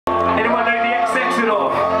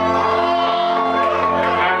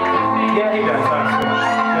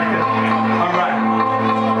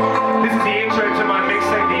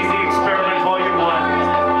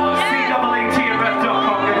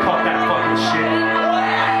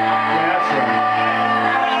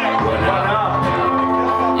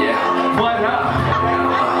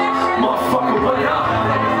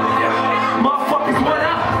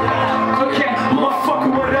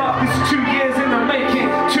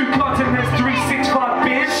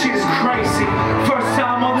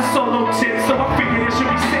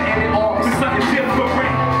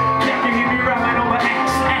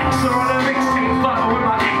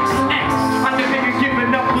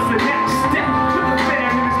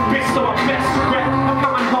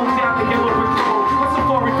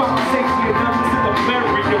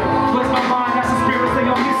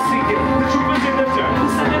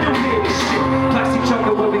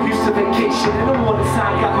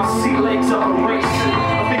sea legs up a racing.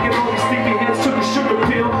 I'm thinking all these sleepy heads took a sugar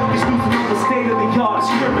pill. He's losing on the state of the art,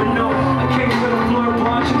 it's criminal. I came with a blur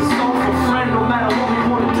bunch and a soul for friend. No matter what we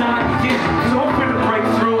want to die, yeah. Cause I'm finna break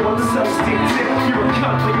through on the self-esteem tip. You're a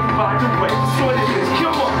cunt, but you find a way. That's what it is,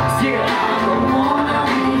 come on, yeah. I don't wanna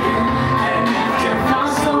be here, and after my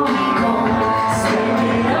soul we go.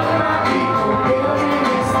 Standing up my people, building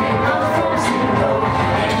this thing up from zero.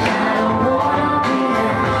 And I don't wanna be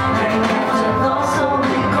here, and after my soul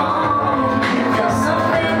we go. You got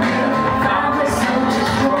something good, I was so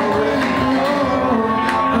just rolling.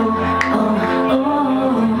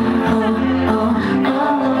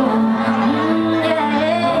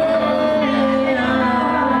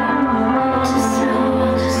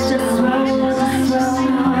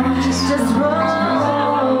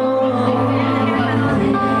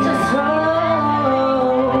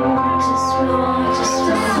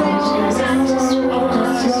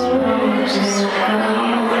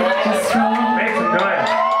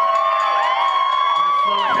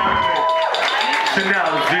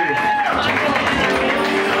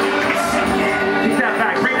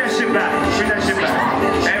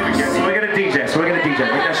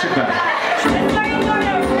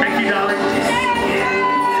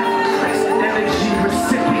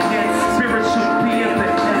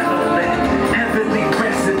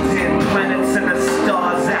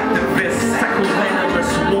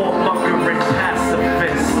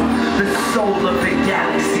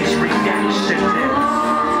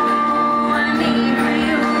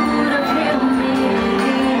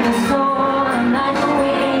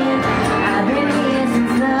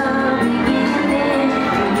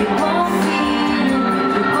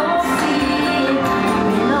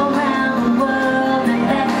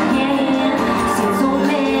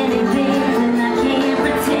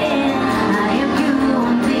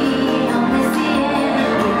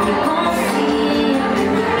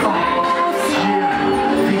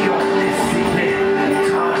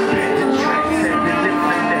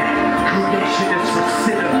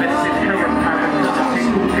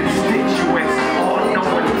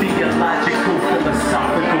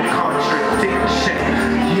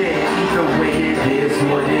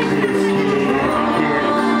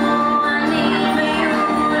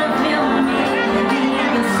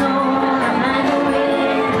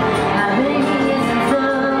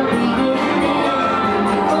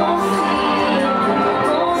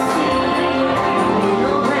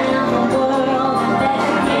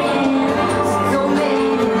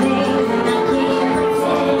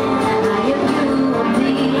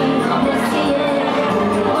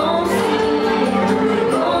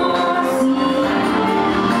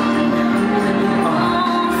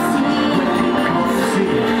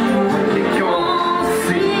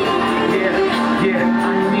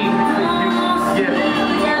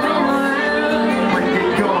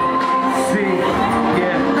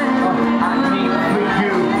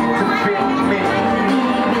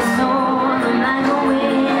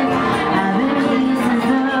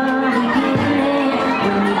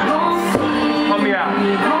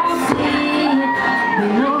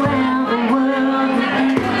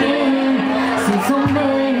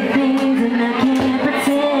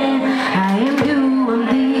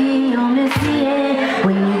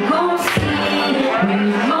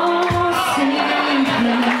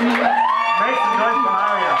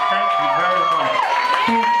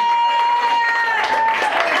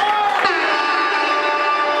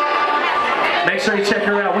 Make sure you check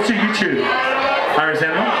her out. What's your YouTube? Aria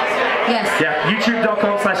Zenua? Yes. Yeah,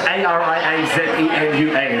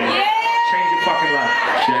 youtube.com/ARIAZENUA. Change your fucking life.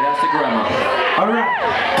 Yeah, that's the grammar. Alright. I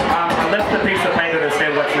left the piece of paper that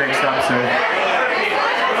said what's next up, so.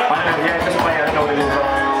 I don't know, yeah, just play, I don't know what it is.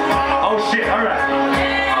 Oh shit, alright.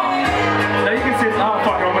 Now you can see, oh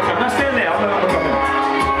fuck, I'm gonna stand there, I'm gonna look up there.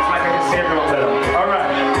 It's like I can see everyone better. Alright.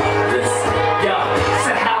 Yeah,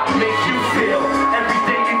 so how it make you feel? Every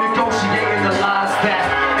day you negotiating the lies that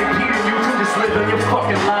impeding you to just living your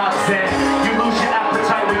fucking lives, and you lose your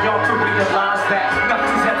appetite when y'all can realize that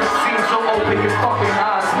nothing's ever seemed so open your fucking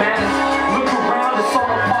eyes, man. Look around, it's all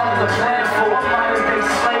a part of the plan for a modern day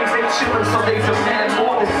slave. They chillin' so they demand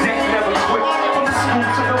more than death never quit. From the school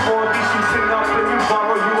to the mortgage, you sit up and you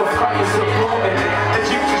borrow, you a fighter subordinate. The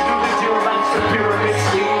Egyptians do the deal like the pyramid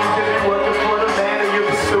scheme. You've been working for the man and you're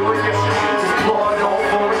pursuing your dreams. Clawing on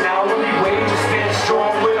for an hourly wage, you stand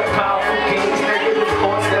strong with a powerful gaze. Negative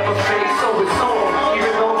thoughts never fade, so it's on.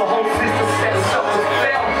 Even though the whole system set us up to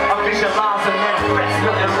fail, I visualize and manifest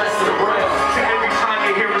nothing less than real. So every time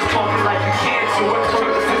you hear us talking like you can't do it, so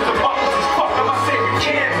the system buckles as fuck up, I say we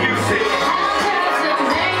can't use it.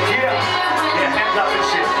 Yeah, hands up and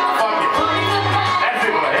shit. Fuck it. That's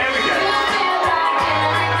it, boy. There we go.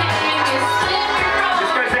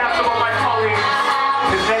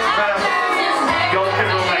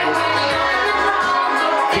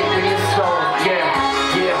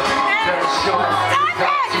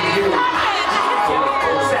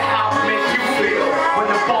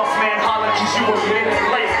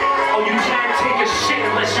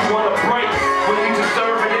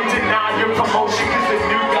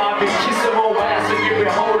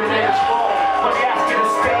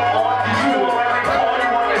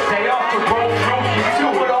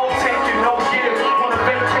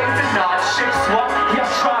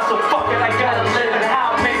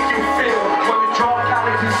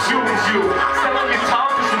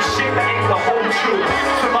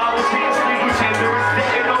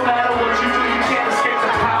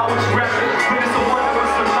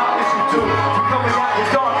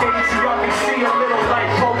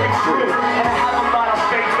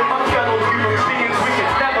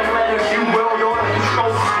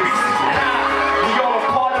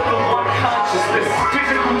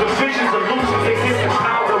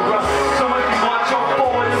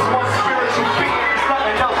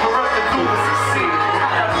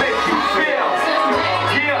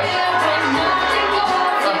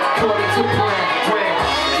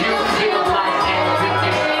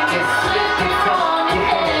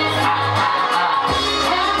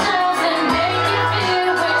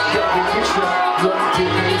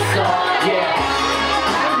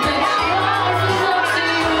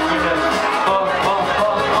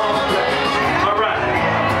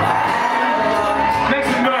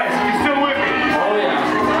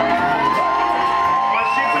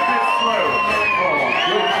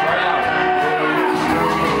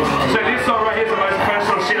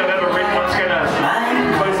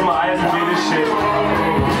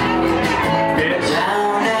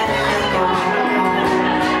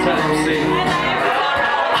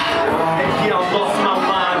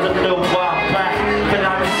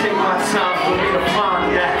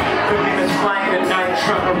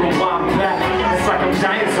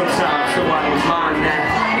 dying sometimes, so I don't mind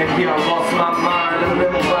that. And yeah, I lost my mind a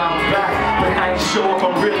little while back, but I ain't sure if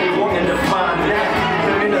I'm really wanting to find that.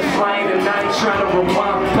 I'm in the flight and I ain't trying to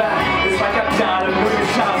rewind back. It's like I died a million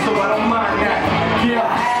times, so I don't mind that. Yeah.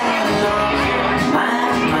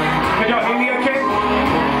 Can y'all hear me okay?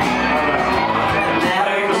 Alright. I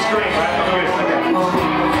don't even scream, right? I'm good. Okay.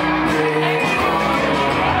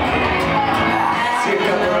 See if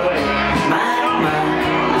y'all can relate.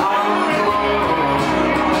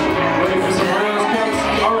 Ready for some real cunts?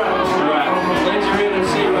 Alright. Let's really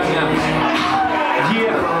see right now.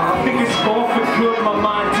 Yeah, I think it's gone for good. My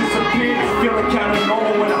mind disappeared. It's feeling kind of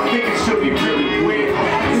normal when I think it should be really weird.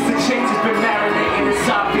 It's a change that's been marinating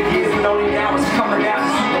inside for years, and only now it's coming out to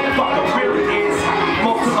see what the fuck it really is.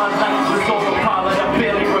 Most of my life was overpowered. I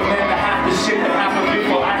barely remember half the shit that happened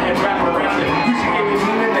before I had wrapped around it. You should give me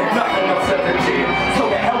meaning that nothing else ever did. So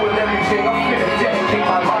the hell with everything, I'm gonna dedicate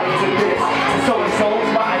my life to this. So it's all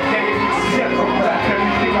my identity is separate from that.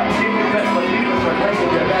 Everything I did, the best believers related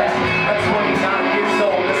to that. At 29 years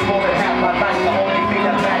old, that's more than half my life. The only thing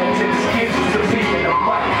that matters in this kid is to be in the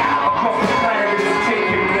mic. Across the planet is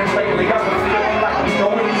taking me, and lately I've been feeling like I'm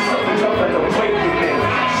going through something up and awakening.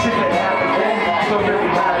 Shit that happened then, don't really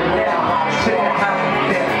matter now. Shit that happened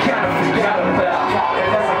then, kinda forgot about. And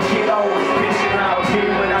as a kid, I always picture how I'll be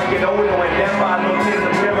when I get older. Whenever I look in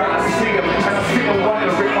the mirror, I see him, and I still wonder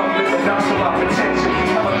if I'm living up to my potential.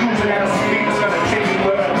 I'm a cruising at a speed that's gonna take me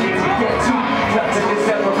where I need to get to. Nothing is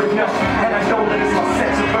ever enough, and I know that it's my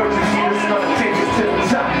sense of urgency that's gonna take us to the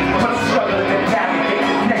top. But I'm struggling to navigate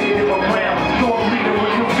the negative around. Though I'm leading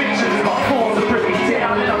with convictions, my falls are bring me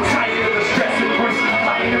down, and I'm tired of the stress it brings.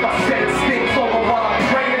 Lying if I said it stinks over while I'm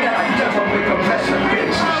praying that I never make a mess of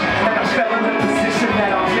bitch. And I fell in the position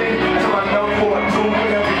that I'm in, and I know for a move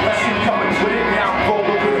with every lesson coming with it. Now I'm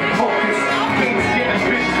rolling with a focus. Games getting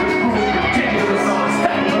vicious with rules ridiculous. I'm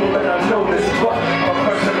unstoppable and I know this, but my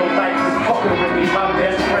personal life is fucking with me. My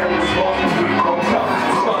best friend was lost when we broke up.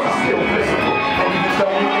 Scars are still visible, and even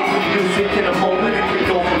though we make music in a moment, and we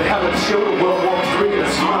go from hell and chill to World War III in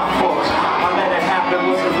a smartphone. I let it happen,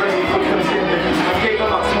 wasn't ready for commitment. I gave up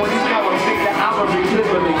my 20s, now I'm thinking that I'm a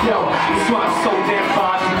reliving it. Yo, that's why I'm so damn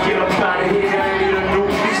far to get up out of here. I need a new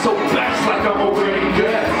me, so back's like I'm already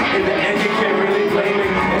good. In the end, you can't really blame it.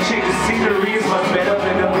 And change the scenery is much better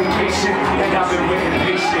than a vacation. And I've been waiting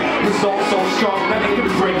patient. Results so strong, nothing can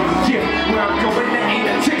break me. Yeah, where I'm going, there ain't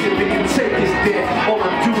a ticket that can take us there. All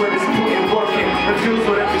I'm doing is putting work in. Refuse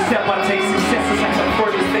with every step I take. Success is like the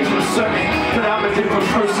furthest thing from certain. But I'm a different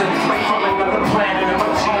person, like from another planet. And my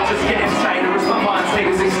jeans just getting tighter as my mind state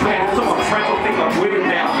is expanding. So my friends don't think I'm with it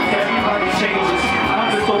now. Everybody changes. I'm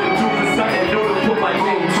just looking through for something new to put my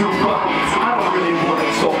name to. But I don't really want to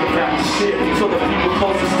talk about this shit. So the people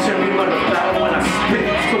closest to me learn about it when I spit.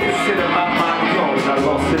 So consider my mind gone. I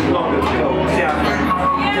lost it long ago. Yeah.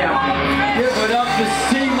 Give it up to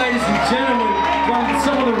Cee, ladies and gentlemen.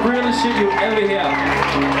 Some of the realest shit you'll ever hear.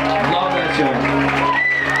 Love that joke.